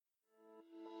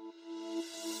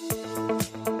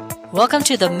Welcome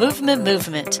to the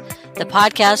Movement, the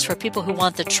podcast for people who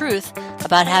want the truth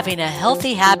about having a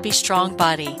healthy, happy, strong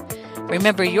body.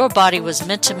 Remember, your body was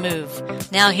meant to move.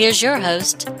 Now here's your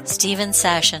host, Stephen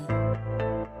Sashen.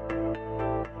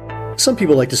 Some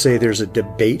people like to say there's a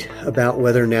debate about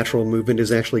whether natural movement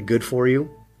is actually good for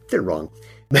you. They're wrong.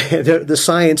 The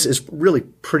science is really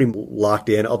pretty locked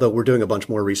in, although we're doing a bunch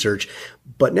more research.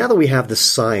 But now that we have the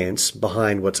science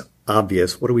behind what's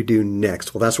obvious, what do we do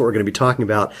next? Well, that's what we're going to be talking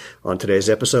about on today's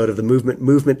episode of the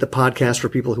Movement, the podcast for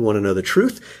people who want to know the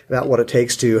truth about what it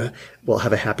takes to, well,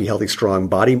 have a happy, healthy, strong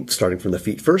body, starting from the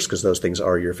feet first, because those things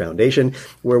are your foundation,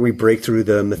 where we break through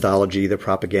the mythology, the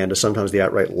propaganda, sometimes the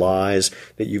outright lies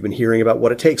that you've been hearing about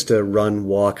what it takes to run,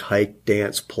 walk, hike,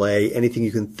 dance, play, anything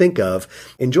you can think of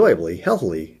enjoyably,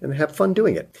 healthily, and have fun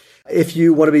doing it. If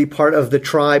you want to be part of the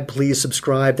tribe, please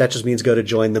subscribe. That just means go to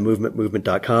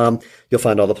jointhemovement.com. You'll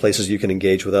find all the places you can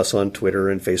engage with us on Twitter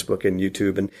and Facebook and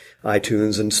YouTube and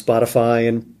iTunes and Spotify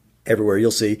and everywhere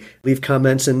you'll see. Leave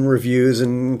comments and reviews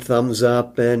and thumbs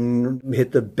up and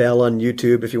hit the bell on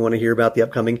YouTube if you want to hear about the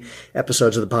upcoming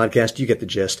episodes of the podcast. You get the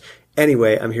gist.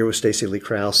 Anyway, I'm here with Stacey Lee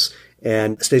Krause.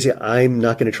 And Stacey, I'm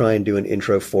not going to try and do an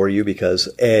intro for you because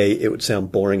A, it would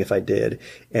sound boring if I did,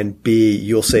 and B,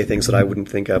 you'll say things that I wouldn't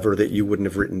think of or that you wouldn't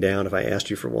have written down if I asked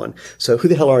you for one. So who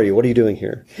the hell are you? What are you doing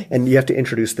here? And you have to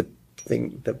introduce the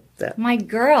thing that my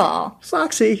girl,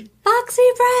 Foxy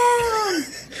Brown.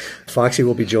 Foxy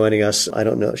will be joining us. I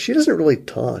don't know. She doesn't really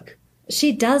talk.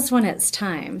 She does when it's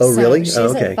time. Oh, really?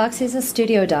 Okay. Foxy's a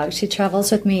studio dog. She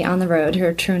travels with me on the road.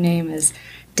 Her true name is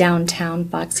Downtown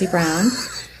Foxy Brown.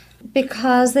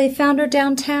 Because they found her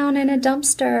downtown in a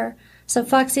dumpster. So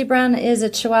Foxy Brown is a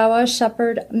Chihuahua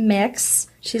Shepherd mix.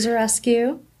 She's a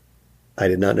rescue. I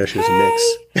did not know she was a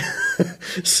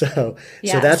mix. so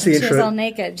that's the intro. She was all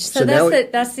naked. So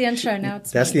that's the intro. Now it's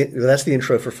that's the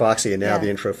intro for Foxy, and now the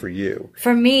intro for you.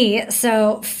 For me,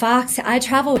 so Foxy, I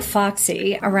travel with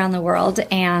Foxy around the world,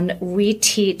 and we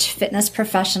teach fitness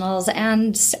professionals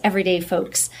and everyday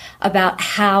folks about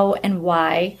how and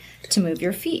why to move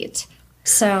your feet.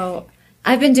 So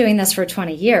I've been doing this for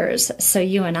 20 years. So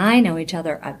you and I know each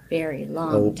other a very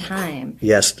long time.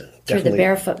 Yes, through the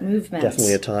barefoot movement.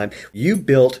 Definitely a time. You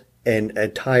built an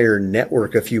entire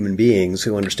network of human beings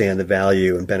who understand the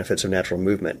value and benefits of natural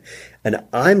movement. And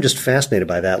I'm just fascinated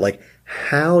by that. Like,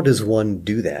 how does one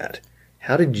do that?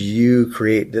 How did you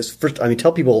create this? First, I mean,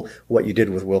 tell people what you did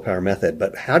with Willpower Method,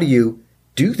 but how do you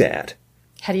do that?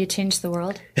 How do you change the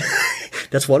world?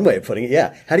 That's one way of putting it.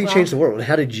 Yeah. How do you change the world? And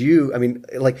how did you, I mean,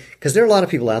 like, because there are a lot of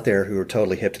people out there who are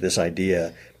totally hip to this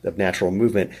idea of natural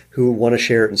movement who want to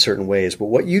share it in certain ways. But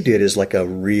what you did is like a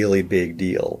really big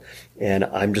deal. And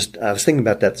I was thinking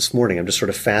about that this morning. I'm just sort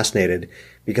of fascinated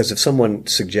because if someone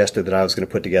suggested that I was going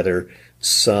to put together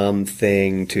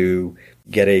something to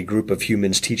get a group of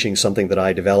humans teaching something that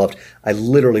I developed, I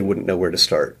literally wouldn't know where to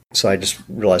start. So I just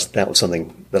realized that was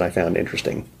something that I found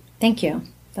interesting. Thank you.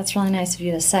 That's really nice of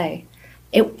you to say.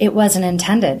 It wasn't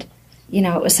intended. You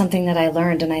know, it was something that I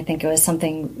learned, and I think it was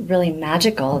something really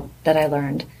magical that I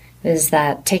learned, is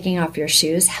that taking off your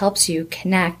shoes helps you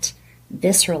connect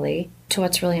viscerally to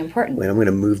what's really important. Wait, I'm going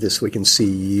to move this so we can see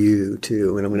you,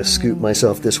 too, and I'm going to scoot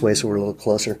myself this way so we're a little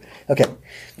closer. Okay.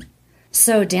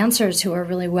 So dancers who are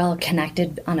really well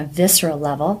connected on a visceral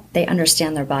level, they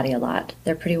understand their body a lot.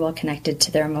 They're pretty well connected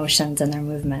to their emotions and their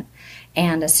movement.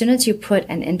 And as soon as you put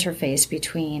an interface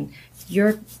between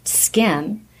your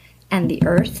skin and the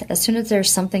earth, as soon as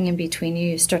there's something in between you,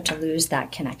 you start to lose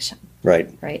that connection.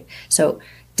 Right. So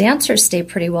dancers stay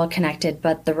pretty well connected,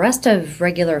 but the rest of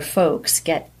regular folks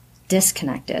get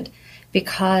disconnected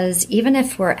because even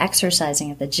if we're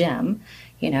exercising at the gym,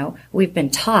 you know, we've been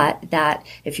taught that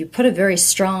if you put a very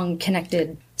strong,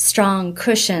 connected, strong,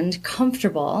 cushioned,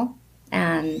 comfortable,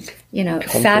 and, you know,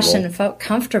 fashion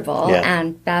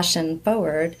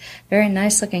forward, very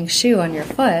nice looking shoe on your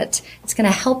foot, it's going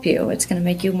to help you. It's going to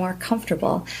make you more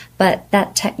comfortable. But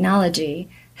that technology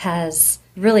has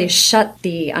really shut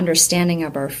the understanding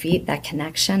of our feet, that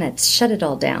connection, it's shut it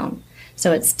all down.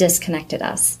 So it's disconnected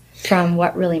us from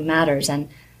what really matters. And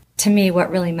to me,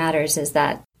 what really matters is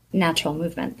that natural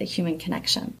movement, the human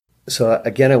connection. So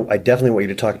again, I definitely want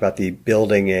you to talk about the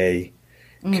building a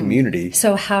community.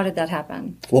 So how did that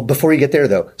happen? Well, before you get there,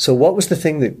 though, so what was the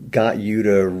thing that got you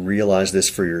to realize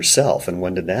this for yourself, and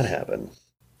when did that happen?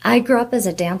 I grew up as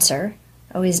a dancer,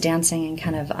 always dancing and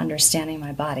kind of understanding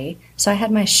my body. So I had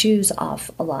my shoes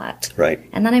off a lot. Right.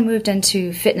 And then I moved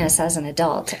into fitness as an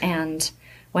adult. And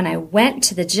when I went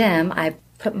to the gym, I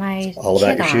put my all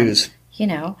about your shoes. You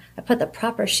know, I put the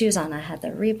proper shoes on. I had the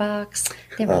Reeboks.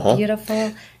 They were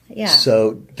beautiful. Yeah.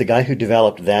 So the guy who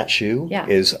developed that shoe Yeah.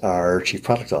 is our chief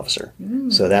product officer.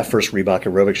 So that first Reebok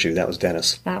aerobic shoe, that was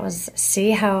Dennis. That was,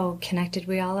 see how connected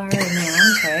we all are in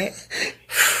the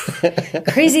end, right?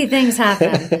 Crazy things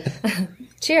happen.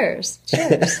 Cheers.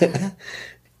 Cheers.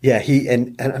 Yeah,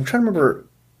 and I'm trying to remember,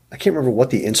 I can't remember what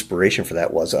the inspiration for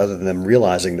that was, other than them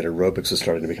realizing that aerobics was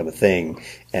starting to become a thing,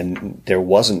 and there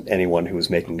wasn't anyone who was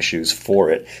making shoes for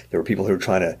it. There were people who were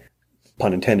trying to,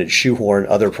 pun intended, shoehorn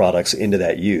other products into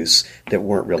that use that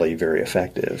weren't really very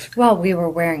effective. Well, we were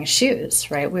wearing shoes,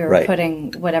 right? We were Right.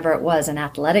 putting whatever it was, an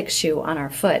athletic shoe on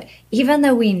our foot. Even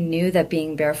though we knew that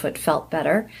being barefoot felt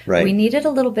better, Right. we needed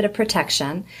a little bit of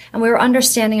protection. And we were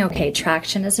understanding, okay,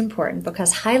 traction is important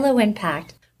because high-low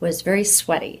impact was very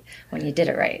sweaty when you did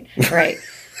it right. Right.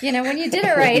 When you did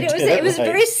it right, it was right.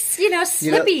 very,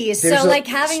 slippy. there's So a- like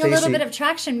having a little Stacey, bit of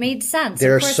traction made sense.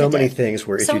 There are Of course so it many did. things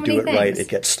where if So you do it many right, things. it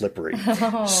gets slippery.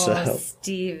 Oh, So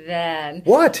Stephen.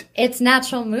 what? It's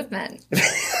natural movement.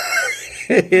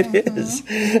 It is.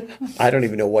 I don't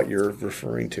even know what you're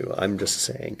referring to. I'm just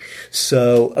saying.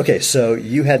 So, okay, so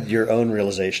you had your own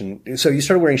realization. So you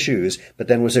started wearing shoes, but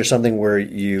then was there something where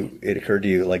it occurred to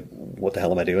you, like, what the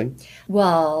hell am I doing?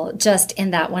 Well, just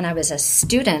in that when I was a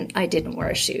student, I didn't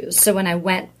wear shoes. So when I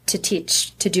went to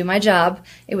teach, to do my job,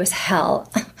 it was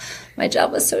hell. My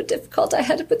job was so difficult. I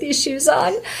had to put these shoes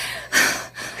on.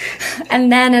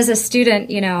 And then as a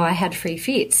student, I had free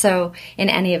feet. So in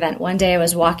any event, one day I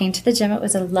was walking to the gym. It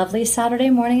was a lovely Saturday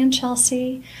morning in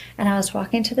Chelsea. And I was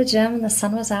walking to the gym and the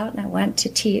sun was out and I went to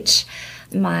teach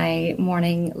my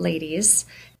morning ladies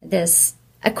this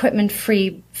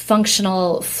equipment-free,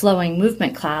 functional, flowing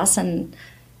movement class. And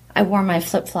I wore my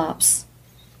flip-flops,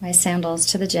 my sandals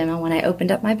to the gym. And when I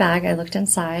opened up my bag, I looked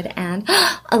inside and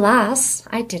alas,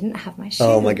 I didn't have my shoes.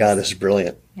 Oh my God, this is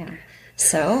brilliant. Yeah.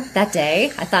 So that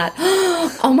day I thought,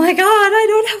 oh my God, I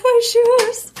don't have my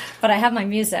shoes. But I have my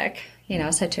music,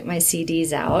 so I took my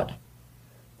CDs out.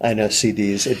 I know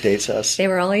CDs, it dates us. They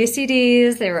were only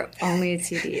CDs.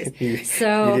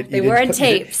 So they weren't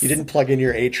tapes. You didn't plug in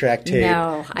your 8-track tape.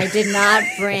 No, I did not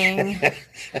bring.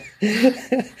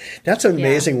 That's an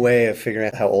amazing way of figuring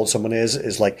out how old someone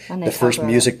is like When they the first cover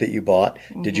it. music that you bought.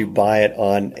 Did you buy it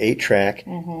on 8-track,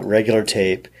 regular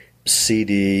tape,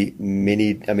 CD,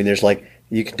 mini? I mean, there's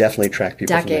you can definitely track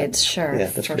people Decades, from that. sure. Yeah,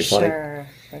 that's for pretty funny. sure.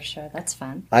 For sure. That's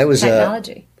fun. I was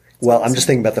Technology. Well, I'm just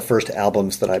thinking about the first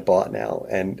albums that I bought now,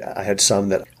 and I had some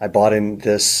that I bought in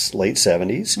this late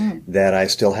 70s that I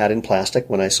still had in plastic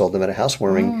when I sold them at a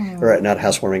housewarming, or not a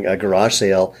housewarming, a garage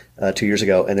sale 2 years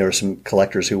ago, and there were some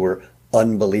collectors who were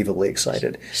unbelievably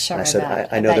excited. Sure, I said,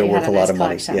 bet. I I know bet they're you worth had a a lot nice of money.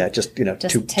 collection. Yeah, just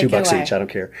Just two take bucks it away. each. I don't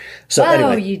care. So Oh,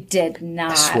 anyway, you did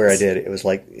not. I swear I did. It was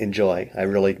like, enjoy. I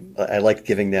liked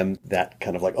giving them that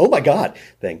kind of oh my God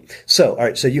thing. So, all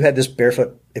right. So you had this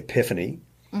barefoot epiphany.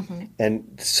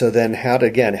 And so then how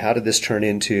did this turn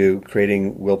into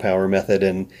creating Willpower Method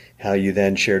and how you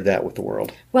then shared that with the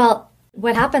world? Well,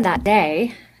 what happened that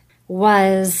day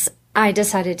was I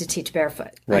decided to teach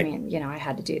barefoot. Right. I mean, I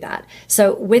had to do that.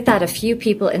 So with that, a few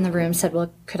people in the room said,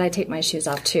 well, could I take my shoes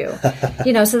off too?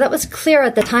 So that was clear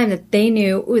at the time that they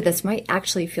knew, ooh, this might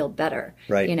actually feel better.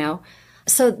 Right.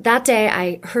 So that day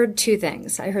I heard two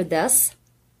things. I heard this,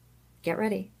 get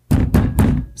ready.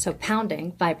 So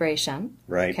pounding, vibration.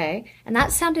 Right. Okay. And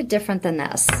that sounded different than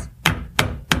this,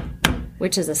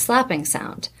 which is a slapping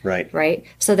sound. Right. Right.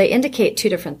 So they indicate two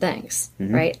different things.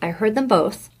 Right. I heard them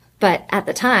both, but at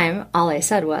the time, all I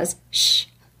said was, shh.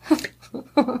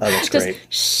 Oh, that's Just great.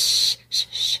 shh, shh,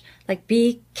 shh. Like,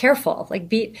 be careful.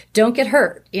 Don't get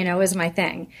hurt, is my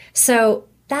thing. So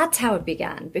that's how it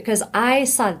began because I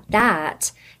saw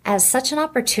that as such an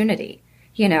opportunity,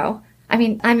 I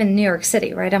mean, I'm in New York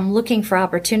City, right? I'm looking for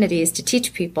opportunities to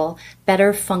teach people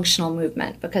better functional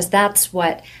movement because that's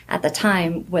what at the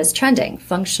time was trending,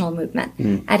 functional movement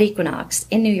at Equinox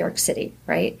in New York City,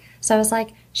 right? So I was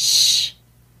like, shh,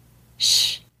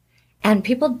 shh. And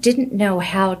people didn't know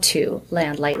how to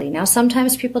land lightly. Now,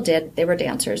 sometimes people did. They were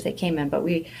dancers. They came in, but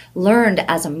we learned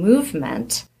as a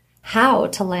movement how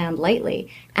to land lightly.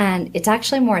 And it's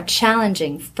actually more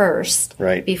challenging first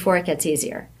Right. before it gets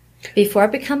easier. Before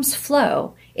it becomes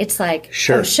flow, it's like,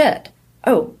 Sure. oh shit.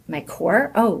 Oh, my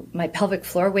core. Oh, my pelvic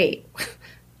floor. Wait,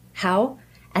 how?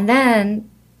 And then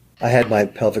I had my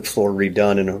pelvic floor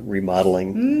redone in a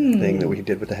remodeling thing that we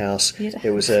did with the house.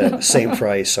 It was the same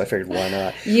price, so I figured why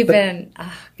not.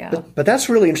 But that's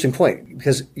a really interesting point,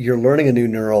 because you're learning a new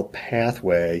neural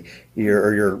pathway,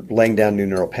 you're laying down new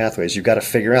neural pathways. You've got to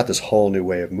figure out this whole new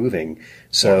way of moving.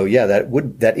 So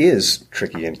that is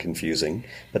tricky and confusing.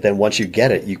 But then once you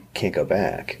get it, you can't go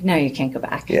back. No, you can't go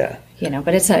back. Yeah.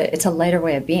 But it's a lighter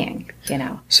way of being,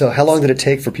 So how long did it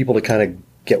take for people to kind of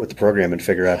get with the program and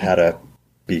figure out how to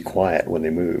be quiet when they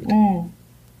moved?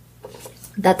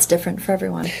 That's different for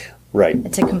everyone. Right.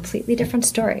 It's a completely different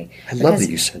story. I love that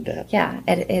you said that. Yeah.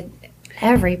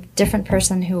 Every different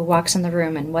person who walks in the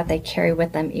room and what they carry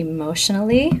with them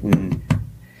emotionally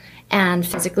and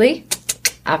physically,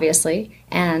 obviously,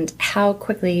 and how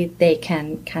quickly they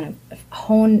can kind of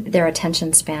hone their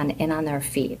attention span in on their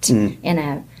feet in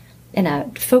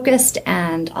a focused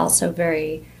and also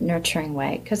very nurturing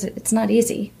way, because it's not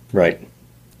easy. Right.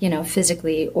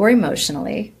 Physically or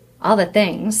emotionally, all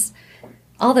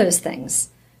those things.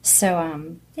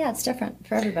 So, it's different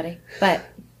for everybody. But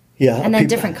and then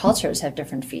different cultures have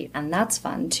different feet, and that's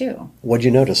fun too. What'd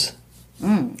you notice?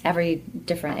 Every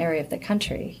different area of the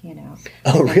country,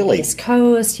 Oh, really? East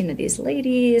Coast, these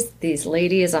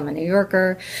ladies, I'm a New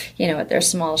Yorker, with their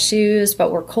small shoes,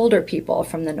 but we're colder people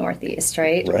from the Northeast,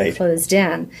 right? Right. Closed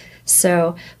in.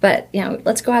 So, but,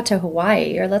 let's go out to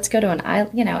Hawaii, or let's go to an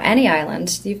island, any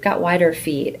island. You've got wider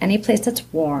feet. Any place that's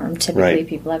warm, typically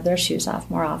people have their shoes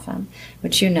off more often,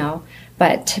 which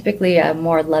but typically a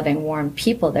more loving, warm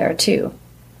people there too.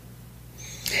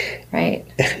 Right?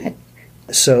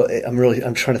 So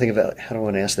I'm trying to think about how do I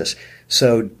want to ask this.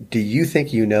 So do you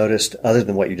think you noticed, other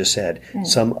than what you just said,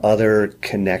 some other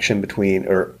connection between,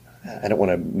 or I don't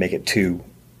want to make it too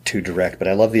direct, but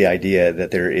I love the idea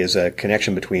that there is a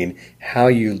connection between how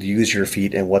you use your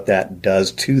feet and what that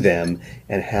does to them,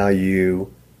 and how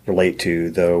you relate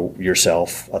to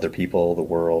yourself, other people, the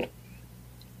world.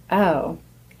 Oh,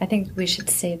 I think we should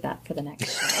save that for the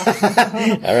next show.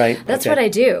 All right. That's what I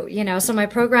do. So my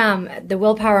program, the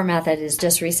Willpower Method, is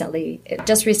just recently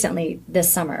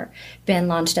this summer been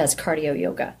launched as cardio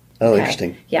yoga. Oh,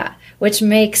 interesting. Yeah, which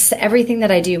makes everything that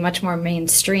I do much more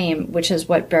mainstream, which is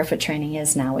what barefoot training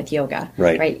is now with yoga.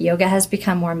 Right. Yoga has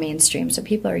become more mainstream, so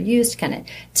people are used to kind of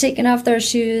taking off their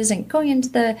shoes and going into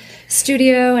the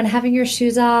studio and having your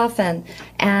shoes off, and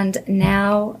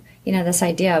now this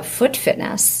idea of foot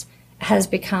fitness has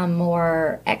become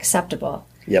more acceptable.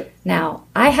 Yep. Now,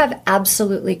 I have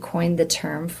absolutely coined the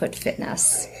term foot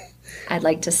fitness, I'd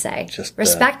like to say,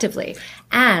 respectively.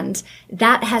 And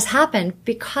that has happened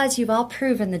because you've all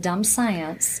proven the dumb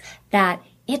science that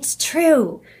it's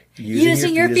true.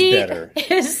 Using your feet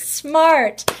is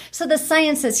smart. So the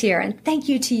science is here. And thank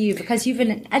you to you, because you've been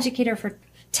an educator for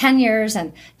 10 years,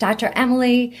 and Dr.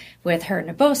 Emily with her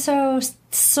Naboso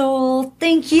Soul.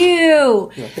 Thank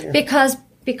you.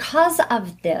 Because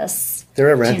of this.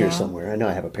 They're around here somewhere. I know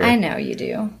I have a pair. I know you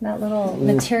do. That little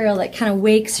material that kind of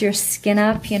wakes your skin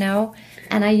up,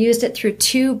 And I used it through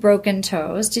 2 broken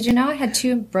toes. Did you know I had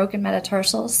 2 broken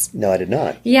metatarsals? No, I did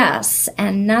not. Yes,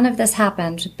 and none of this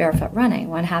happened with barefoot running.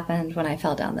 One happened when I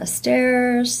fell down the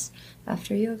stairs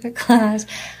after yoga class.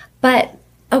 But,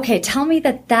 okay, tell me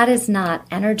that is not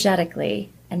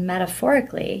energetically and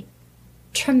metaphorically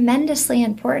tremendously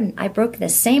important. I broke the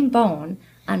same bone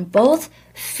on both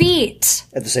feet.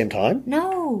 At the same time?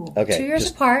 No. Okay. 2 years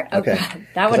apart. Oh, okay. God.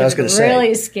 That would have been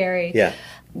really scary. Yeah.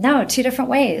 No, 2 different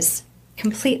ways.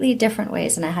 Completely different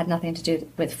ways. And it had nothing to do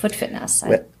with foot fitness.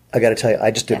 I got to tell you,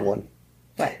 I just did one.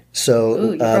 What?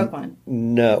 So, you broke one.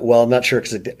 No, well, I'm not sure.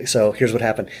 So here's what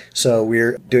happened. So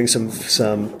we're doing some.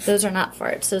 Those are not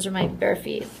farts. Those are my bare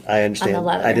feet. I understand. On the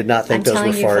leather. I did not think those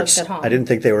were farts. At home. I didn't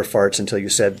think they were farts until you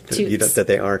said that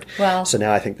they aren't. Well, so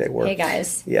now I think they were. Hey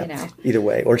guys. Yeah. Either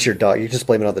way, or it's your dog. You just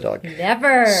blame it on the dog.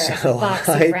 Never. So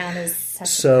Foxy Brown is.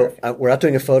 So we're out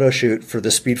doing a photo shoot for the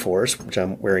Speed Force, which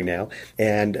I'm wearing now,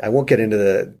 and I won't get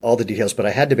into all the details, but I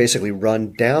had to basically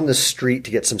run down the street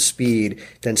to get some speed,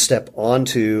 then step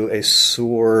onto a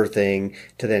sewer thing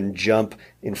to then jump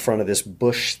in front of this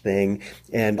bush thing,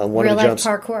 and on one of the jumps,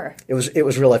 parkour. It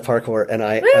was real life parkour, and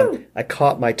I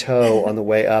caught my toe on the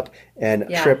way up and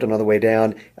tripped, and on the way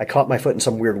down, I caught my foot in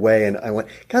some weird way, and I went,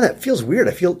 God, that feels weird.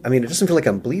 it doesn't feel like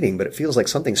I'm bleeding, but it feels like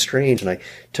something strange, and I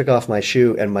took off my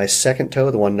shoe, and my second toe,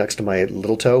 the one next to my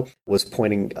little toe, was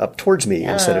pointing up towards me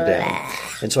instead of down,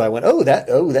 and so I went,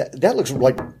 that looks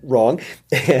like wrong,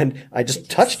 and I just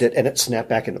touched it, and it snapped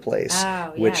back into place,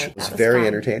 which was very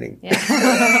entertaining. Yeah.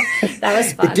 That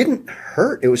was fun. It didn't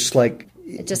hurt. It was just like...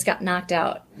 It just got knocked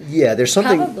out. Yeah, there's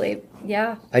something... Probably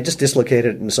Yeah. I just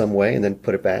dislocated it in some way and then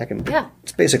put it back, and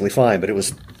it's basically fine, but it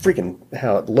was freaking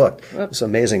how it looked. It's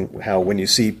amazing how when you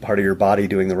see part of your body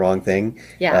doing the wrong thing,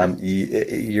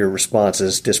 your response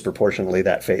is disproportionately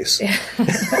that face.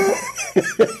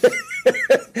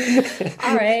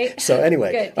 All right. So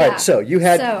anyway, good. All right. So you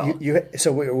had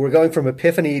so we're going from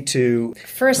epiphany to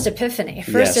first epiphany.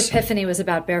 First epiphany was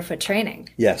about barefoot training.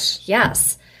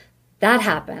 Yes. That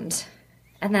happened,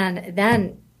 and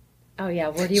then oh yeah,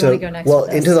 where do you want to go next? Well,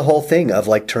 with this? into the whole thing of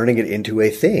like turning it into a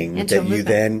thing into that you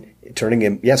then turning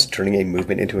a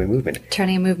movement into a movement.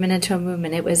 Turning a movement into a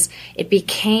movement. It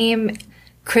became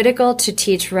critical to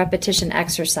teach repetition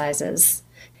exercises.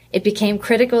 It became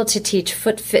critical to teach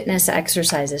foot fitness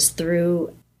exercises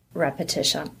through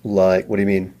repetition. Like, what do you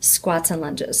mean? Squats and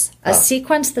lunges. A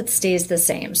sequence that stays the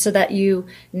same so that you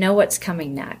know what's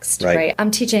coming next, right?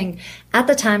 I'm teaching, at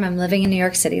the time I'm living in New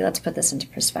York City. Let's put this into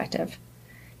perspective.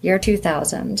 Year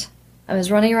 2000. I was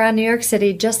running around New York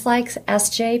City just like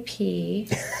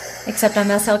SJP, except I'm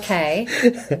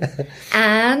SLK.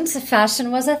 And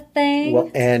fashion was a thing. Well,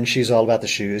 and she's all about the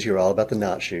shoes. You're all about the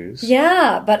not shoes.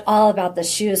 Yeah, but all about the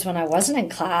shoes when I wasn't in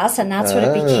class. And that's what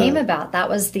it became about. That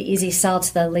was the easy sell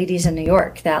to the ladies in New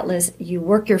York. That was, you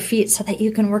work your feet so that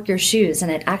you can work your shoes. And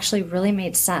it actually really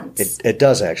made sense. It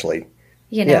does actually.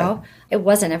 You know, it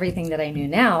wasn't everything that I knew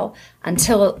now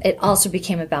until it also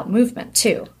became about movement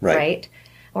too, right?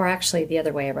 Or actually the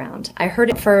other way around. I heard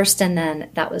it first and then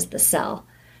that was the sell.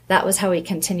 That was how we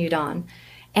continued on.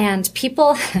 And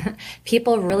people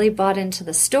really bought into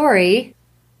the story,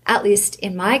 at least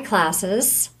in my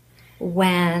classes,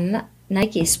 when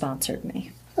Nike sponsored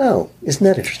me. Oh, isn't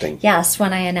that interesting? Yes,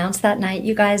 when I announced that night,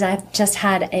 you guys, I've just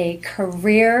had a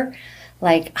career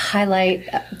highlight,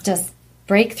 just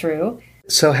breakthrough.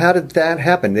 So how did that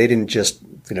happen? They didn't just,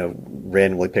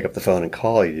 randomly pick up the phone and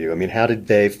call you. I mean, how did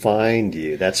they find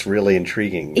you? That's really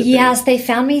intriguing. Yes, they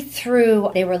found me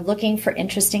they were looking for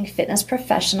interesting fitness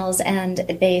professionals, and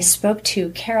they spoke to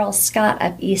Carol Scott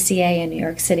of ECA in New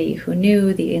York City, who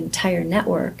knew the entire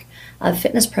network of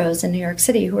fitness pros in New York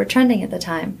City who were trending at the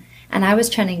time. And I was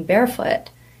trending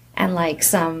barefoot and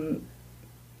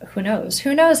who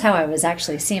knows how I was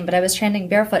actually seen, but I was trending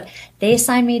barefoot. They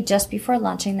signed me just before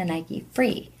launching the Nike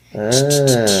Free.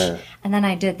 And then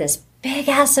I did this big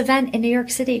ass event in New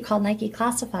York City called Nike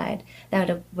Classified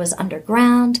that was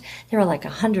underground. There were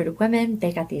 100 women.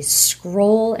 They got these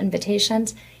scroll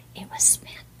invitations. It was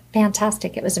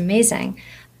fantastic. It was amazing.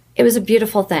 It was a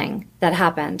beautiful thing that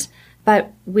happened,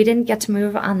 but we didn't get to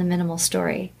move on the minimal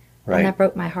story. Right. And that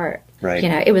broke my heart. Right.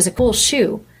 It was a cool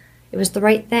shoe. It was the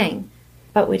right thing,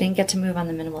 but we didn't get to move on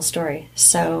the minimal story.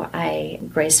 So I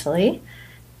gracefully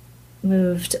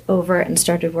moved over and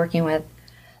started working with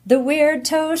the weird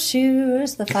toe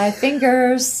shoes, the 5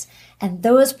 fingers, and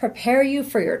those prepare you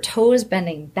for your toes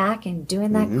bending back and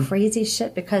doing that crazy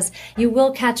shit, because you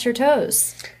will catch your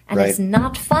toes and it's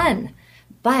not fun,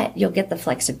 but you'll get the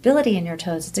flexibility in your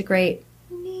toes. It's a great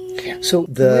So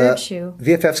the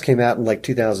VFFs came out in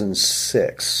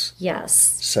 2006.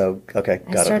 Yes. So, okay,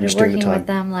 got it. I started working with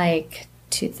them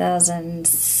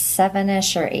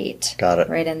 2007-ish or 8. Got it.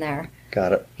 Right in there.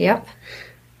 Got it. Yep.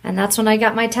 And that's when I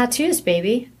got my tattoos,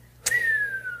 baby.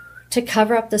 To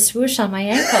cover up the swoosh on my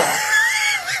ankle.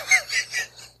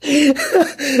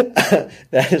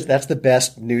 That's the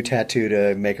best new tattoo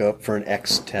to make up for an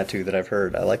X tattoo that I've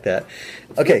heard. I like that.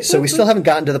 Okay, so we still haven't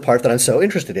gotten to the part that I'm so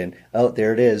interested in. Oh,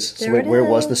 there it is. Where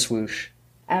was the swoosh?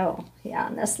 Oh, yeah,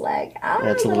 on this leg.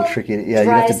 That's a little tricky. Yeah, you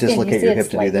have to dislocate your hip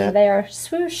to do that. There,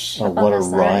 swoosh. Oh, what a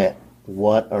riot.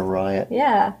 What a riot.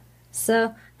 Yeah.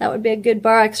 So that would be a good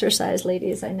bar exercise,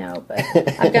 ladies, I know. But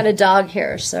I've got a dog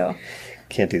here, so.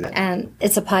 Can't do that. And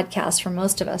it's a podcast for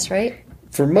most of us, right?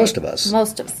 For most of us.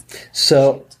 Most of us.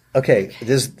 So, okay,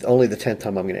 this is only the 10th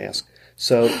time I'm going to ask.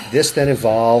 So this then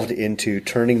evolved into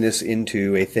turning this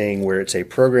into a thing where it's a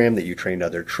program that you trained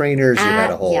other trainers. You had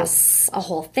a whole... Yes, a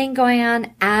whole thing going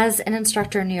on. As an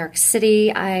instructor in New York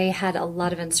City, I had a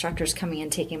lot of instructors coming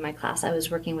and taking my class. I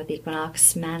was working with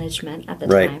Equinox Management at the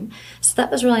time. So that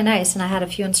was really nice. And I had a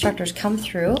few instructors come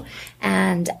through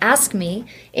and ask me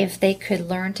if they could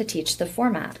learn to teach the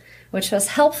format, which was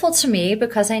helpful to me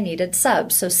because I needed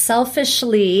subs. So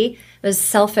selfishly, it was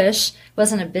selfish,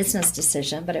 wasn't a business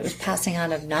decision, but it was passing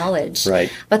on of knowledge.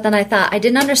 Right. But then I thought, I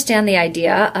didn't understand the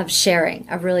idea of sharing,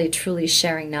 of really truly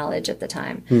sharing knowledge at the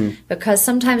time. Because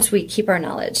sometimes we keep our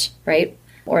knowledge, right?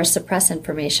 Or suppress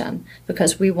information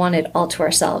because we want it all to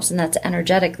ourselves. And that's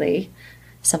energetically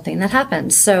something that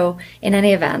happens. So in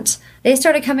any event, they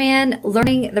started coming in,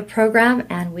 learning the program,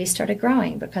 and we started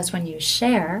growing because when you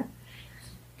share,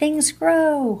 things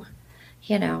grow.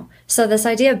 So this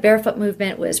idea of barefoot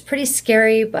movement was pretty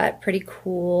scary, but pretty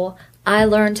cool. I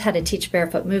learned how to teach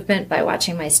barefoot movement by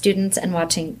watching my students and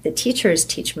watching the teachers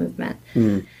teach movement.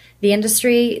 The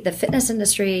industry, the fitness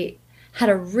industry, had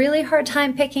a really hard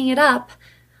time picking it up.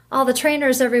 All the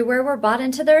trainers everywhere were bought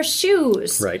into their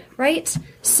shoes. Right?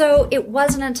 So it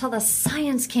wasn't until the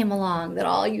science came along that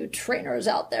all you trainers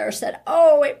out there said,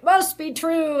 oh, it must be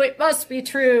true. It must be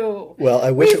true.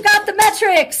 Well, We've got the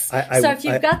metrics. So if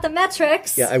you've got the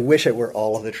metrics. Yeah, I wish it were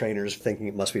all of the trainers thinking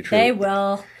it must be true. They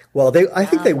will. Well, I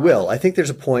think they will. I think there's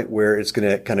a point where it's going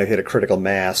to kind of hit a critical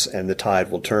mass and the tide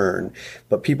will turn.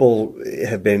 But people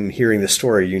have been hearing this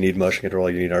story. You need motion control,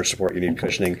 you need arch support, you need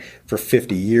cushioning for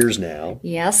 50 years now.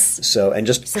 Yes. So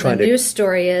the news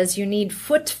story is you need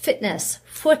foot fitness.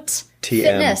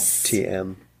 Fitness.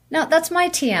 TM. No, that's my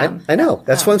TM. I know.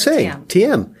 That's what I'm saying.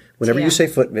 TM. Whenever TM. you say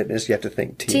foot fitness, you have to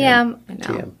think TM. TM. I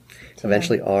know. TM.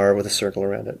 Eventually R with a circle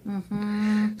around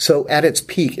it. So at its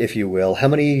peak, if you will, how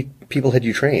many people had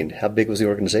you trained? How big was the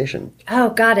organization? Oh,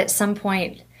 God, at some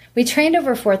point. We trained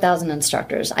over 4,000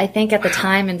 instructors. I think at the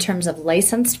time, in terms of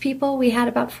licensed people, we had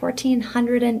about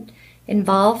 1,400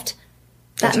 involved.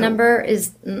 That number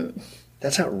is...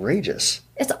 That's outrageous.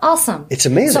 It's awesome. It's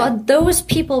amazing. So those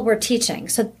people were teaching.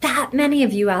 So that many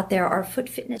of you out there are foot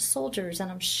fitness soldiers, and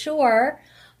I'm sure...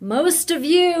 most of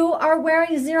you are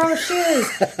wearing Xero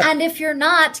shoes. And if you're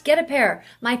not, get a pair.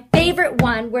 My favorite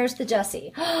one, where's the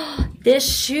Jessie? This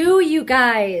shoe, you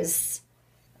guys.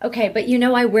 Okay, but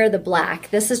I wear the black.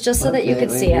 This is just so that you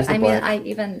can see it. I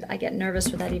mean, I get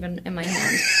nervous with that even in my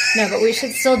hand. No, but we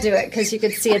should still do it because you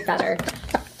could see it better.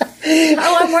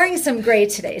 Oh, I'm wearing some gray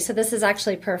today, so this is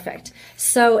actually perfect.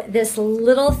 So this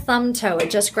little thumb toe,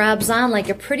 it just grabs on like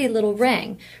a pretty little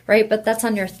ring, right? But that's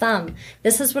on your thumb.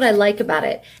 This is what I like about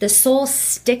it. The sole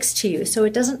sticks to you, so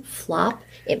it doesn't flop.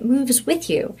 It moves with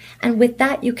you. And with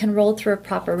that, you can roll through a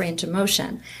proper range of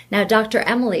motion. Now, Dr.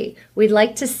 Emily, we'd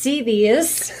like to see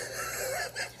these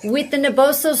with the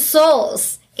Naboso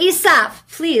soles. ASAP,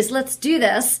 please, let's do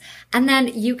this. And then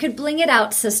you could bling it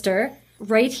out, sister,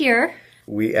 right here.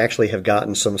 We actually have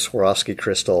gotten some Swarovski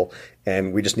crystal,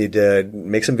 and we just need to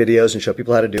make some videos and show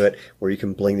people how to do it where you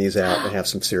can bling these out and have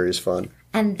some serious fun.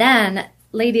 And then,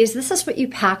 ladies, this is what you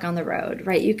pack on the road,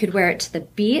 right? You could wear it to the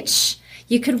beach.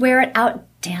 You could wear it out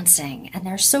dancing, and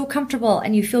they're so comfortable,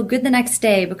 and you feel good the next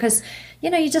day because,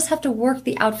 you just have to work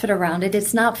the outfit around it.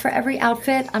 It's not for every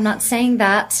outfit. I'm not saying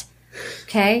that,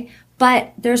 okay?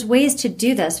 But there's ways to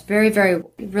do this very, very,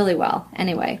 really well.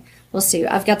 Anyway, we'll see.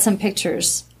 I've got some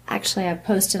pictures. Actually, I've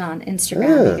posted on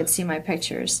Instagram. You can see my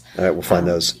pictures. All right, we'll find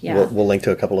those. Yeah. We'll link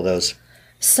to a couple of those.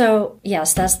 So,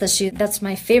 yes, that's the shoe. That's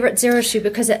my favorite Xero shoe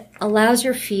because it allows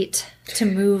your feet to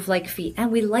move like feet.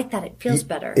 And we like that. It feels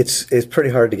better. It's pretty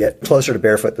hard to get closer to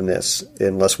barefoot than this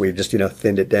unless we just,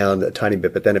 thinned it down a tiny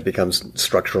bit, but then it becomes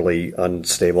structurally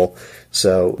unstable.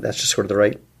 So that's just sort of the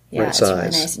right it's size. Really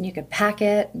nice. And you can pack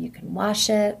it and you can wash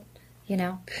it.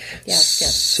 Yeah, it's good.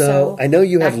 So I know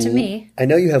you back to me. I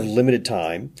know you have limited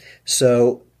time.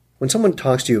 So when someone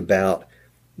talks to you about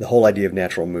the whole idea of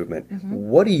natural movement,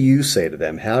 what do you say to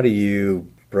them? How do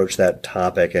you broach that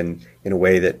topic and in a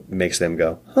way that makes them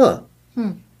go, huh?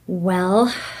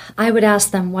 Well, I would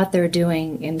ask them what they're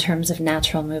doing in terms of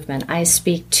natural movement. I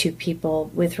speak to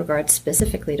people with regard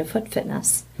specifically to foot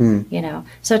fitness.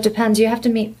 So it depends.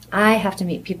 I have to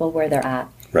meet people where they're at.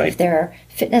 Right. If they're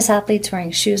fitness athletes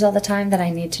wearing shoes all the time, then I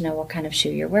need to know what kind of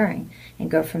shoe you're wearing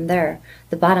and go from there.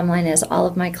 The bottom line is all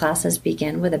of my classes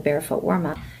begin with a barefoot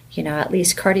warm-up. At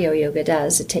least cardio yoga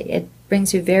does. It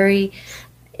brings you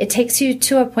it takes you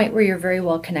to a point where you're very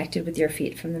well connected with your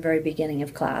feet from the very beginning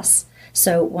of class.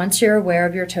 So once you're aware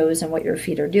of your toes and what your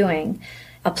feet are doing,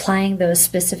 applying those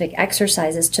specific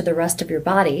exercises to the rest of your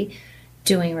body,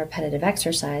 doing repetitive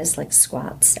exercise like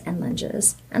squats and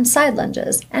lunges and side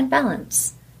lunges and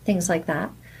balance, things like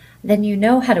that, then you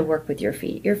know how to work with your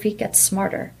feet. Your feet get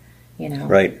smarter,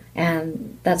 Right.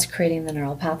 And that's creating the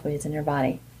neural pathways in your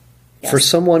body. Yes. For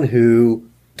someone who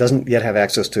doesn't yet have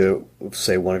access to,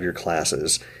 say, one of your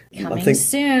classes. Coming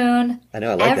soon. I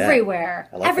know, I like everywhere.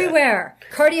 that. Everywhere.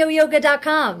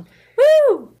 Cardioyoga.com.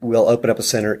 Woo! We'll open up a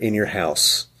center in your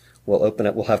house.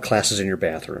 We'll have classes in your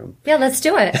bathroom. Yeah, let's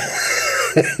do it.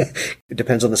 It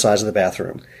depends on the size of the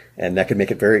bathroom, and that could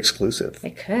make it very exclusive.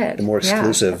 It could. The more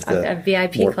exclusive, a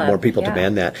VIP club. More people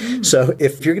demand that. So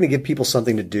if you're going to give people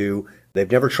something to do,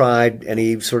 they've never tried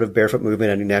any sort of barefoot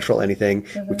movement, any natural anything.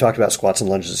 We've talked about squats and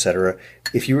lunges, etc.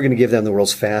 If you were going to give them the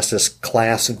world's fastest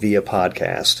class via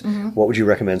podcast, what would you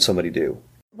recommend somebody do?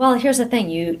 Well, here's the thing.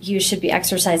 You should be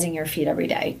exercising your feet every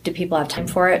day. Do people have time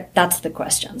for it? That's the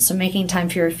question. So making time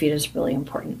for your feet is really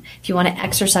important. If you want to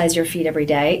exercise your feet every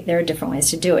day, there are different ways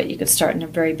to do it. You could start in a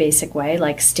very basic way,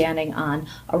 like standing on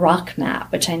a rock mat,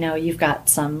 which I know you've got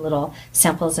some little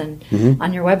samples on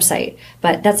your website.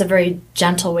 But that's a very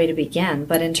gentle way to begin.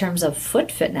 But in terms of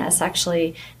foot fitness,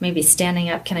 actually maybe standing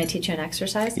up. Can I teach you an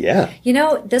exercise? Yeah.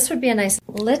 This would be a nice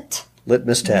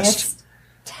litmus test.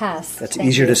 Test. That's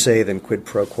easier to say than quid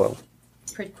pro quo.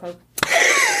 Quid pro. All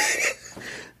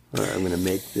right, I'm going to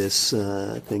make this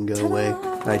thing go away.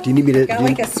 All right, do you need me to got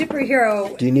like a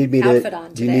superhero? Do you need me outfit on to?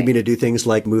 today. Do you need me to do things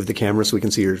like move the camera so we can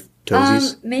see your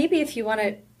toesies? Maybe if you want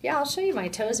to. Yeah, I'll show you my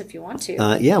toes if you want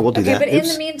to. Yeah, we'll do that. But in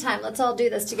the meantime, let's all do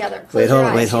this together. Wait, hold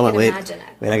on. Wait, I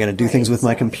got to do things with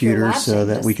my computer so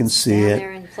that we can see it.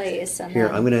 There in place. And here,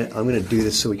 I'm gonna do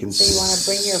this so we can see. So you want to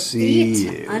bring your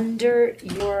feet under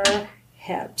your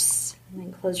hips, and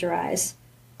then close your eyes.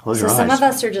 Close your eyes. Some of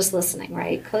us are just listening,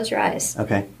 right? Close your eyes.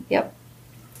 Okay. Yep.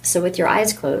 So with your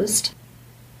eyes closed,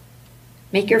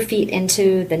 make your feet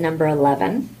into the number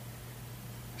 11.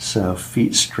 So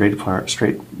feet straight apart,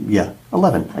 yeah,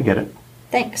 11, I get it.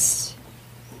 Thanks.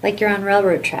 Like you're on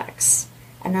railroad tracks.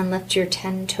 And then lift your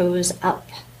 10 toes up.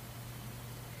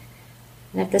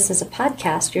 And if this is a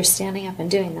podcast, you're standing up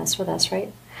and doing this with us,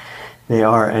 right? They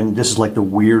are, and this is like the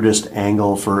weirdest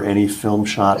angle for any film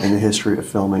shot in the history of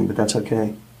filming, but that's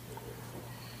okay.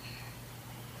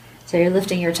 So you're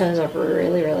lifting your toes up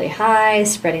really, really high,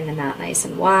 spreading them out nice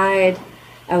and wide.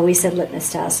 Oh, we said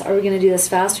litmus test. Are we going to do this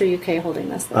fast, or are you okay holding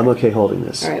this there? I'm okay holding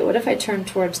this. All right, what if I turn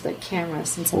towards the camera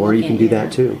since I'm Or you can do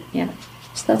that too. Yeah.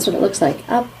 So that's what it looks like.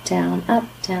 Up, down, up,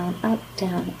 down, up,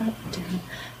 down, up, down,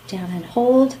 down, and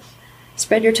hold.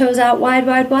 Spread your toes out wide,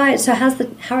 wide, wide. So how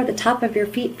are the top of your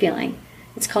feet feeling?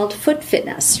 It's called foot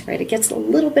fitness, right? It gets a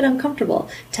little bit uncomfortable.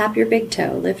 Tap your big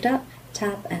toe. Lift up,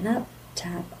 tap, and up,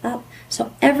 tap, up.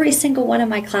 So every single one of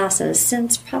my classes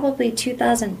since probably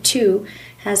 2002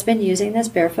 has been using this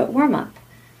barefoot warm-up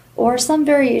or some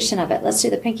variation of it. Let's do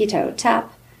the pinky toe.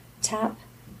 Tap, tap.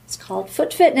 It's called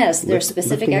foot fitness. There's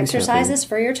specific exercises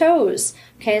for your toes.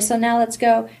 Okay, so now let's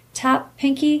go tap,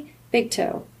 pinky, big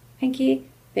toe. Pinky,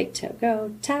 big toe.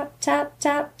 Go tap, tap,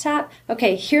 tap, tap.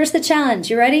 Okay, here's the challenge.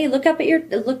 You ready? Look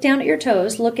down at your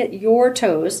toes. Look at your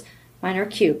toes. Mine are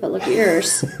cute, but look at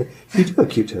yours. You do have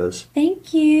cute toes.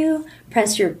 Thank you.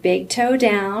 Press your big toe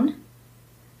down.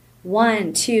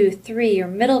 1, 2, 3. Your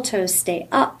middle toes stay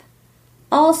up.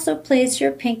 Also place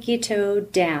your pinky toe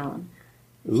down.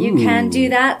 If you can do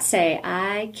that, say,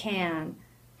 I can.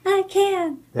 I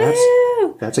can.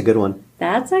 That's a good one.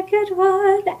 That's a good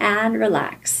one. And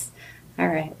relax. All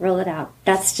right, roll it out.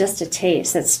 That's just a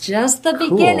taste. That's just the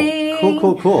beginning.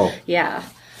 Cool. Yeah.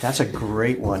 That's a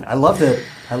great one. I love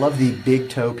the big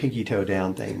toe, pinky toe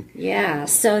down thing. Yeah.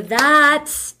 So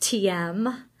that's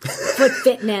TM. Foot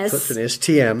fitness. Foot fitness,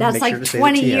 TM. That's Make like sure to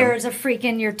 20 say the TM. years of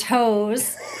freaking your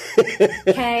toes.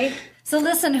 Okay? So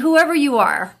listen, whoever you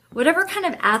are, whatever kind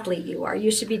of athlete you are, you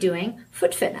should be doing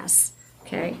foot fitness.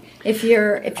 Okay? If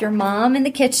you're mom in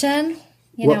the kitchen,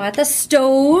 at the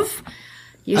stove,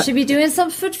 you should be doing some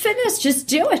foot fitness. Just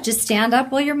do it. Just stand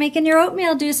up while you're making your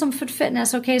oatmeal. Do some foot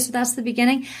fitness. Okay, so that's the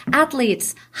beginning.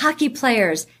 Athletes, hockey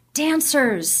players,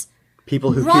 dancers,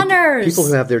 runners. People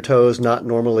who have their toes not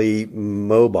normally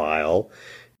mobile,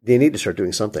 they need to start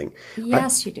doing something.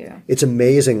 Yes, you do. It's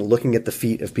amazing looking at the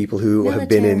feet of people who have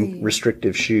been in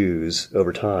restrictive shoes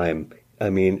over time. I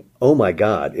mean, oh my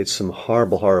God, it's some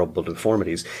horrible, horrible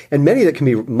deformities. And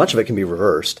much of it can be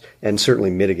reversed and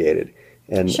certainly mitigated.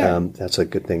 And that's a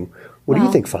good thing. What do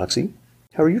you think, Foxy?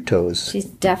 How are your toes? She's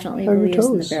definitely believes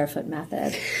in the barefoot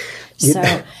method.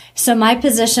 So my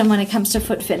position when it comes to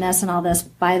foot fitness and all this,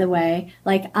 by the way,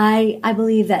 like I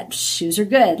believe that shoes are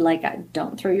good. Like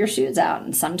don't throw your shoes out.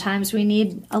 And sometimes we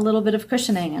need a little bit of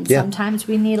cushioning and sometimes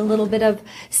we need a little bit of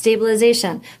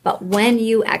stabilization. But when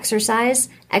you exercise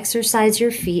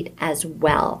your feet as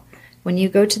well. When you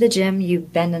go to the gym, you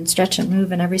bend and stretch and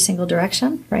move in every single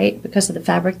direction, right? Because of the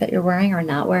fabric that you're wearing or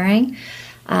not wearing.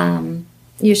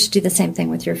 You should do the same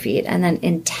thing with your feet. And then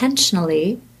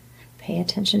intentionally pay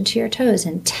attention to your toes.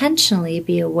 Intentionally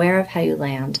be aware of how you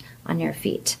land on your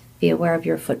feet. Be aware of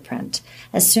your footprint.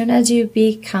 As soon as you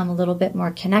become a little bit more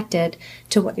connected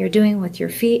to what you're doing with your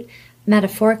feet,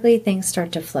 metaphorically, things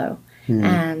start to flow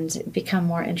and become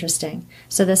more interesting.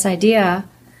 So this idea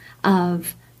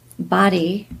of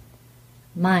body,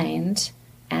 mind,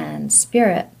 and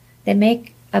spirit, they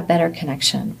make a better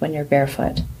connection when you're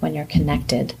barefoot, when you're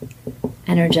connected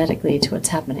energetically to what's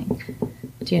happening.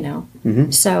 Do you know?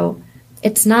 Mm-hmm. So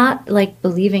it's not like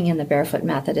believing in the barefoot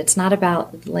method. It's not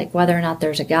about like whether or not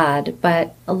there's a God,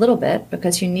 but a little bit,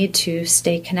 because you need to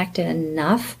stay connected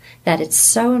enough that it's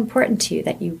so important to you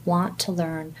that you want to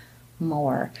learn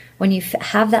more. When you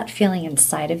have that feeling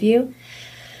inside of you,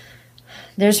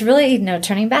 there's really no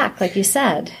turning back, like you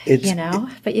said,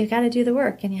 but you've got to do the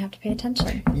work and you have to pay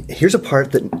attention. Here's a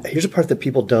part that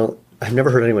people don't, I've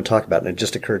never heard anyone talk about, and it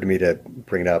just occurred to me to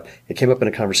bring it up. It came up in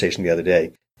a conversation the other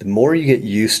day. The more you get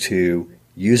used to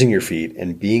using your feet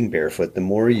and being barefoot, the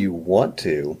more you want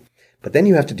to. But then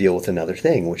you have to deal with another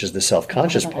thing, which is the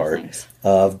self-conscious part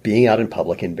of being out in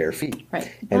public in bare feet.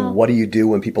 Right. And what do you do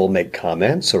when people make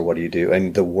comments, or what do you do?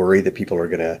 And the worry that people are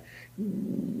going to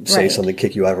say something,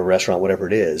 kick you out of a restaurant, whatever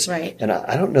it is. Right. And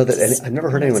I don't know that I've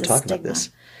never heard anyone talk about this.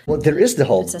 Well, there is the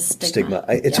whole stigma.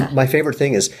 It's my favorite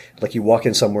thing is like you walk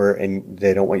in somewhere and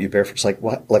they don't want you barefoot. It's like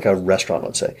what? Like a restaurant,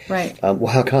 let's say. Right. Well,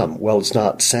 how come? Well, it's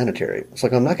not sanitary. It's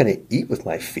like I'm not going to eat with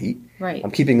my feet. Right. I'm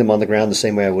keeping them on the ground the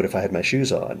same way I would if I had my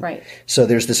shoes on. Right. So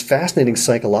there's this fascinating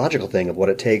psychological thing of what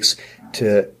it takes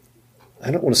to,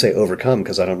 I don't want to say overcome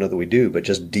because I don't know that we do, but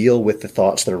just deal with the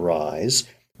thoughts that arise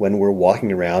when we're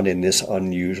walking around in this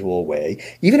unusual way,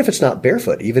 even if it's not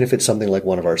barefoot, even if it's something like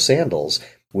one of our sandals,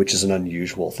 which is an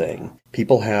unusual thing.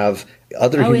 People have,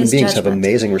 other human beings have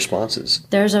amazing responses.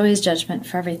 There's always judgment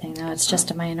for everything, though. It's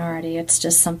just a minority. It's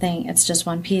just something, it's just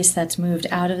one piece that's moved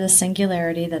out of the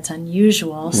singularity that's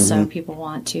unusual, so people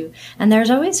want to. And there's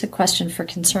always a question for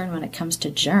concern when it comes to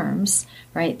germs,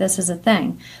 right? This is a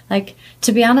thing. Like,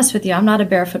 to be honest with you, I'm not a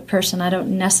barefoot person. I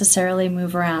don't necessarily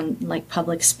move around like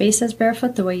public spaces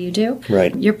barefoot the way you do.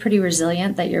 Right. You're pretty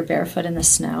resilient that you're barefoot in the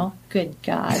snow. Good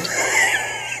God.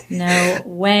 No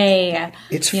way.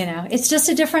 It's just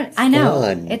a different, I know.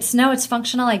 Fun. It's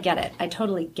functional. I get it. I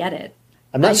totally get it.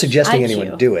 I'm not suggesting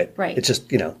anyone do it. Right. It's just,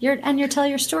 You're tell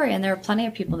your story, and there are plenty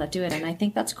of people that do it, and I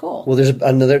think that's cool. Well, there's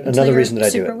another reason that I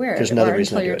do it. Weird, there's another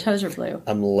reason I do it. Until your toes are blue.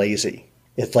 I'm lazy.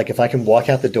 It's like if I can walk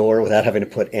out the door without having to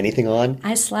put anything on.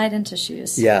 I slide into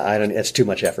shoes. Yeah, it's too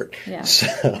much effort. Yeah, so,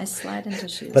 I slide into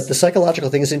shoes. But the psychological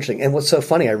thing is interesting. And what's so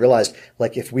funny, I realized,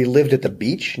 like, if we lived at the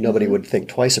beach, nobody would think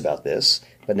twice about this.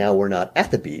 But now we're not at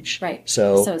the beach. Right.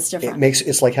 So it's different.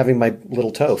 It's like having my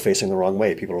little toe facing the wrong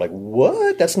way. People are like,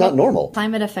 what? That's not normal.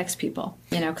 Climate affects people.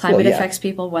 Climate affects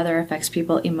people, weather affects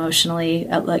people emotionally,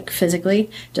 like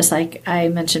physically. Just like I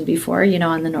mentioned before,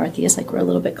 in the Northeast, like we're a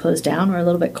little bit closed down. We're a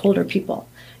little bit colder people.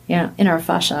 In our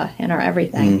fascia, in our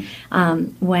everything.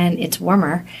 When it's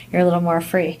warmer, you're a little more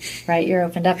free, right? You're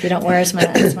opened up. You don't wear as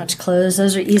much clothes.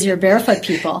 Those are easier barefoot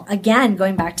people. Again,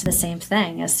 going back to the same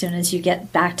thing. As soon as you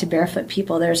get back to barefoot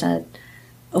people, there's an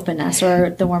openness, or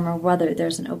the warmer weather,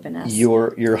 there's an openness.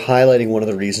 You're highlighting one of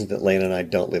the reasons that Lana and I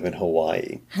don't live in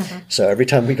Hawaii. So every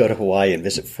time we go to Hawaii and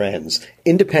visit friends,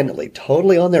 independently,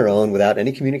 totally on their own, without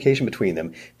any communication between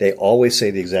them, they always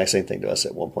say the exact same thing to us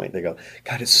at one point. They go,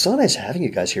 God, it's so nice having you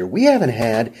guys here. We haven't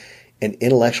had an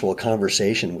intellectual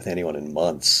conversation with anyone in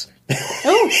months.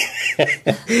 Oh,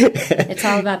 it's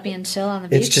all about being chill on the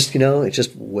beach. It's just, it's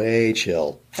just way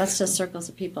chill. That's just circles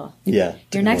of people. Yeah.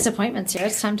 Your next appointment's here.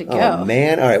 It's time to go. Oh,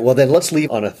 man. All right. Well, then let's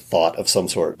leave on a thought of some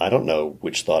sort. I don't know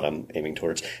which thought I'm aiming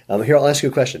towards. Here, I'll ask you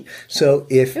a question. So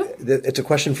it's a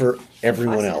question for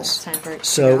everyone else.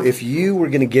 So if you were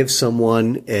going to give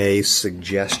someone a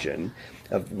suggestion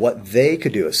of what they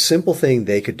could do, a simple thing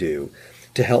they could do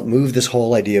to help move this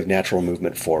whole idea of natural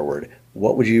movement forward,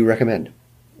 what would you recommend?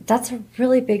 That's a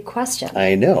really big question.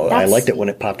 I know. I liked it when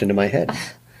it popped into my head.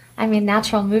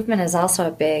 Natural movement is also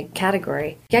a big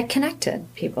category. Get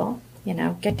connected, people.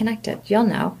 Get connected. You'll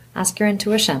know. Ask your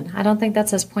intuition. I don't think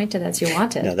that's as pointed as you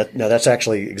want it. No, that's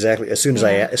actually exactly as soon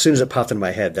as it popped into my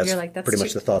head. That's pretty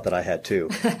much the thought that I had too.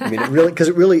 Because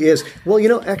it really is.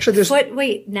 Well, actually, there's.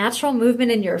 Wait, natural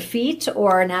movement in your feet,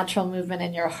 or natural movement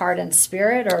in your heart and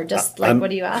spirit, or just what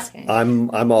are you asking?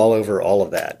 I'm all over all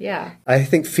of that. Yeah. I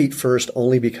think feet first,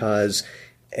 only because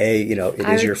it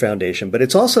is your foundation, but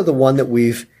it's also the one that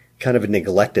we've kind of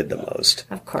neglected the most.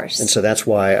 Of course. And so that's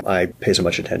why I pay so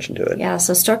much attention to it. Yeah,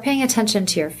 so start paying attention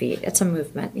to your feet. It's a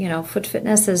movement. Foot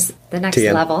fitness is the next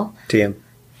level. TM.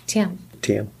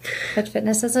 Foot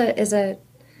fitness is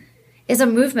a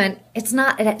movement. It's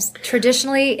not,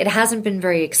 traditionally, it hasn't been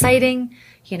very exciting.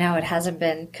 It hasn't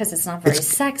been, because it's not very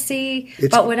sexy,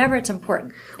 but whatever, it's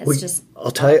important.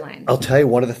 I'll tell you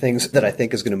one of the things that I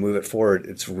think is going to move it forward.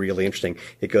 It's really interesting.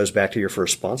 It goes back to your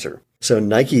first sponsor. So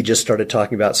Nike just started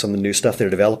talking about some of the new stuff they're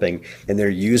developing, and they're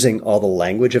using all the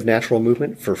language of natural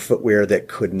movement for footwear that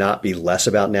could not be less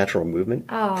about natural movement.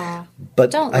 Oh, but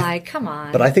don't lie. Come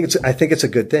on. But I think it's a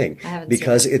good thing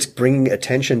because it's bringing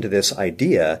attention to this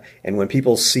idea. And when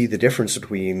people see the difference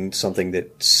between something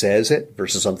that says it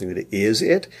versus something that is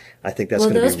it, I think that's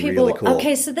going to be really cool.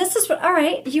 Okay, so this is what. All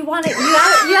right, you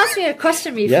asked me a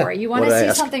question before. You want to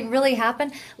see something really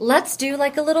happen? Let's do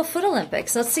like a little Foot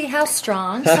Olympics. Let's see how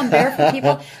strong some barefoot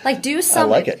people do some.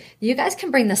 I like it. You guys can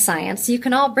bring the science. You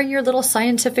can all bring your little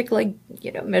scientific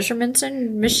measurements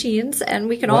and machines, and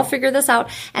we can all figure this out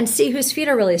and see whose feet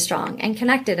are really strong and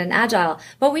connected and agile.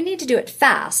 But we need to do it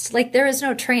fast. Like there is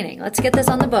no training. Let's get this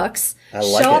on the books.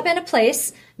 Show up in a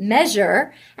place,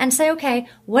 measure, and say, okay,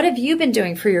 what have you been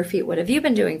doing for your feet? What have you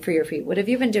been doing for your feet? What have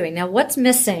you been doing? Now, what's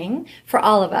missing for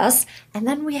all of us? And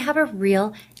then we have a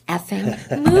real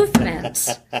effing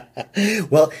movement.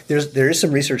 Well, there is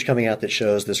some research coming out that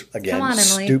shows this, again,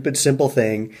 stupid, simple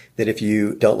thing that if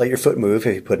you don't let your foot move,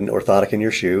 if you put an orthotic in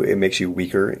your shoe, it makes you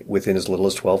weaker within as little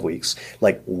as 12 weeks.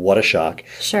 Like, what a shock.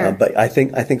 Sure. But I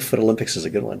think Foot Olympics is a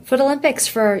good one. Foot Olympics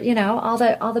for, all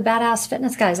the badass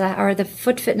fitness guys, or the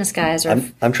foot fitness guys, or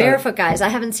barefoot guys. I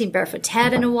haven't seen Barefoot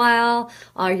Ted in a while.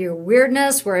 All your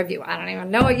weirdness, where have you, I don't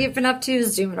even know what you've been up to,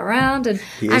 zooming around. And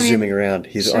He is zooming around.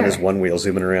 He's on his one wheel,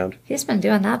 zooming around. He's been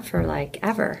doing that for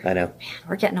ever. I know. Man,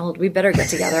 we're getting old. We better get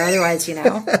together. Otherwise,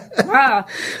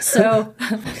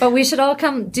 but we should all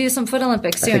come do some Foot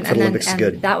Olympics soon. Olympics is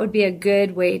good. That would be a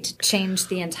good way to change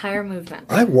the entire movement.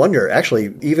 I wonder,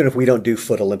 actually, even if we don't do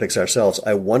Foot Olympics ourselves,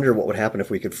 I wonder what would happen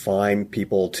if we could find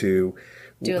people to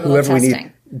do whoever we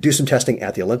need, do some testing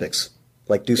at the Olympics.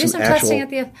 Like do some actual testing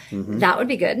at the. That would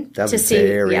be good. That would be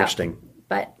very interesting.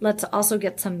 But let's also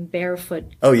get some barefoot.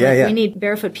 Oh, yeah. We need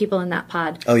barefoot people in that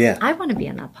pod. Oh, yeah. I want to be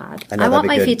in that pod. I want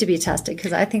my feet to be tested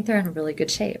because I think they're in really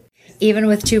good shape. Even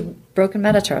with 2 broken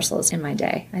metatarsals in my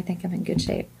day, I think I'm in good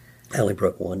shape. I only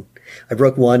broke one. I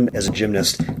broke one as a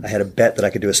gymnast. I had a bet that I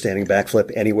could do a standing backflip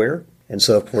anywhere. And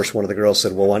so, of course, one of the girls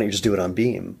said, well, why don't you just do it on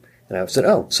beam? And I said,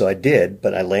 oh, so I did,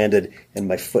 but I landed and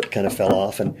my foot kind of fell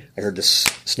off and I heard this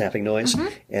snapping noise. Mm-hmm.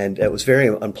 And it was very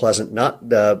unpleasant, not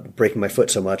breaking my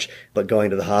foot so much, but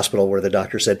going to the hospital where the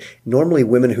doctor said, normally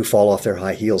women who fall off their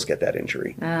high heels get that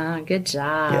injury. Good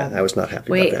job. Yeah, I was not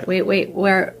happy about that. Wait.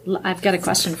 I've got a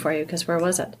question for you because where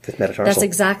was it? Fifth metatarsal. That's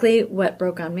exactly what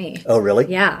broke on me. Oh, really?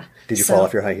 Yeah. Did you fall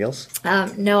off your high heels?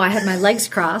 No, I had my legs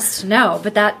crossed. No,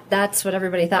 but that's what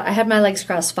everybody thought. I had my legs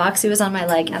crossed. Foxy was on my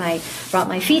leg, and I brought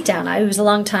my feet down. It was a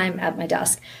long time at my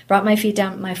desk. Brought my feet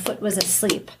down. My foot was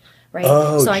asleep, right?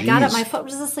 Oh, so I got up. My foot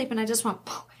was asleep, and I just went,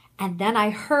 and then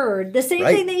I heard the same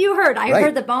thing that you heard. I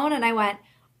heard the bone, and I went,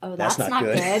 oh, that's not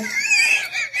good.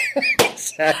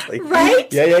 Exactly.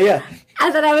 Right? Yeah.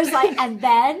 And then I was like, and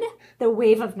then the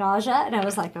wave of nausea, and I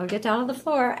was like, I'll get down on the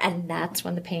floor, and that's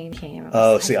when the pain came.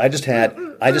 I just had,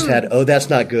 oh, that's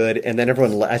not good, and then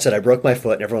I said, I broke my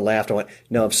foot, and everyone laughed. I went,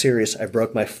 no, I'm serious, I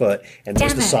broke my foot, and it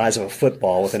was the size of a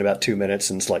football within about 2 minutes,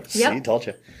 and it's like, see, told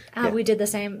you. We did the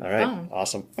same. All right,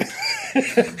 awesome.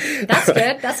 That's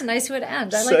good. That's a nice way to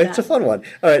end. I like that. It's a fun one.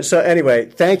 All right, so anyway,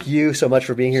 thank you so much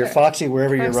for being here. Foxy,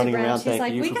 wherever you're running around,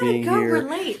 thank you for being here. We're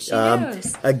late. She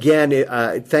knows.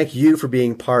 Again, thank you for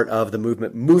being part of the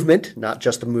Movement, not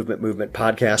just the Movement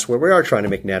podcast, where we are trying to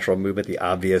make natural movement the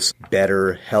obvious,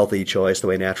 better, healthy choice, the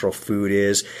way natural food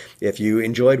is. If you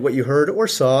enjoyed what you heard or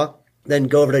saw, then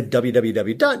go over to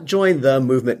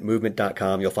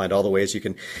www.jointhemovementmovement.com. You'll find all the ways you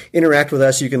can interact with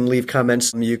us. You can leave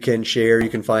comments. You can share. You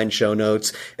can find show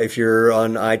notes. If you're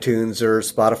on iTunes or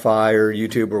Spotify or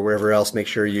YouTube or wherever else, make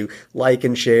sure you like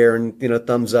and share and,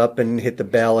 thumbs up and hit the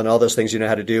bell and all those things you know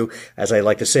how to do. As I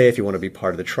like to say, if you want to be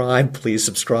part of the tribe, please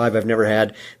subscribe. I've never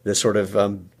had this sort of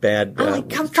bad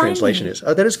translation is.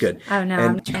 Oh, that is good. Oh, no,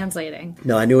 I'm translating.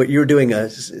 No, I knew it. You were doing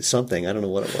something. I don't know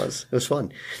what it was. It was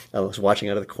fun. I was watching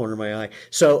out of the corner of my eye.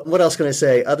 So what else can I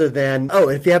say other than,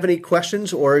 if you have any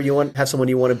questions or you have someone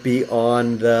you want to be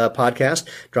on the podcast,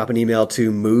 drop an email to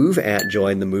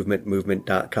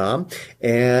move@jointhemovementmovement.com.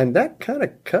 And that kind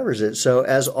of covers it. So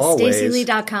as always.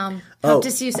 StacyLei.com. Hi.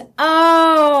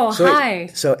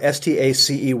 So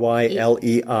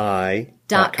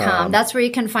StacyLei.com. That's where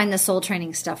you can find the soul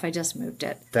training stuff. I just moved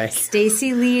it. Thanks.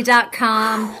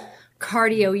 StacyLei.com.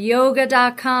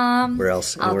 CardioYoga.com. Where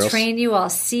else? I'll train you. I'll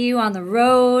see you on the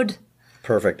road.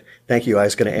 Perfect. Thank you. I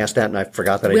was going to ask that and I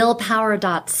forgot that.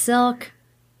 Willpower.silk.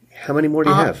 How many more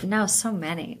do you have? No, so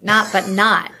many. Not.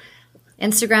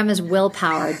 Instagram is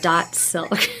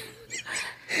willpower.silk.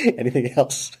 Anything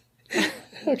else?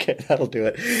 Okay, that'll do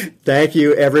it. Thank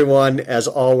you, everyone. As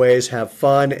always, have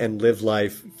fun and live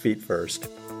life feet first.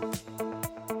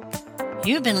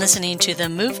 You've been listening to the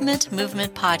Movement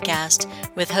Podcast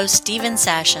with host Stephen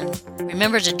Sashen.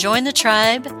 Remember to join the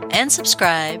tribe and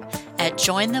subscribe at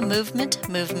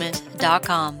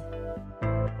jointhemovementmovement.com.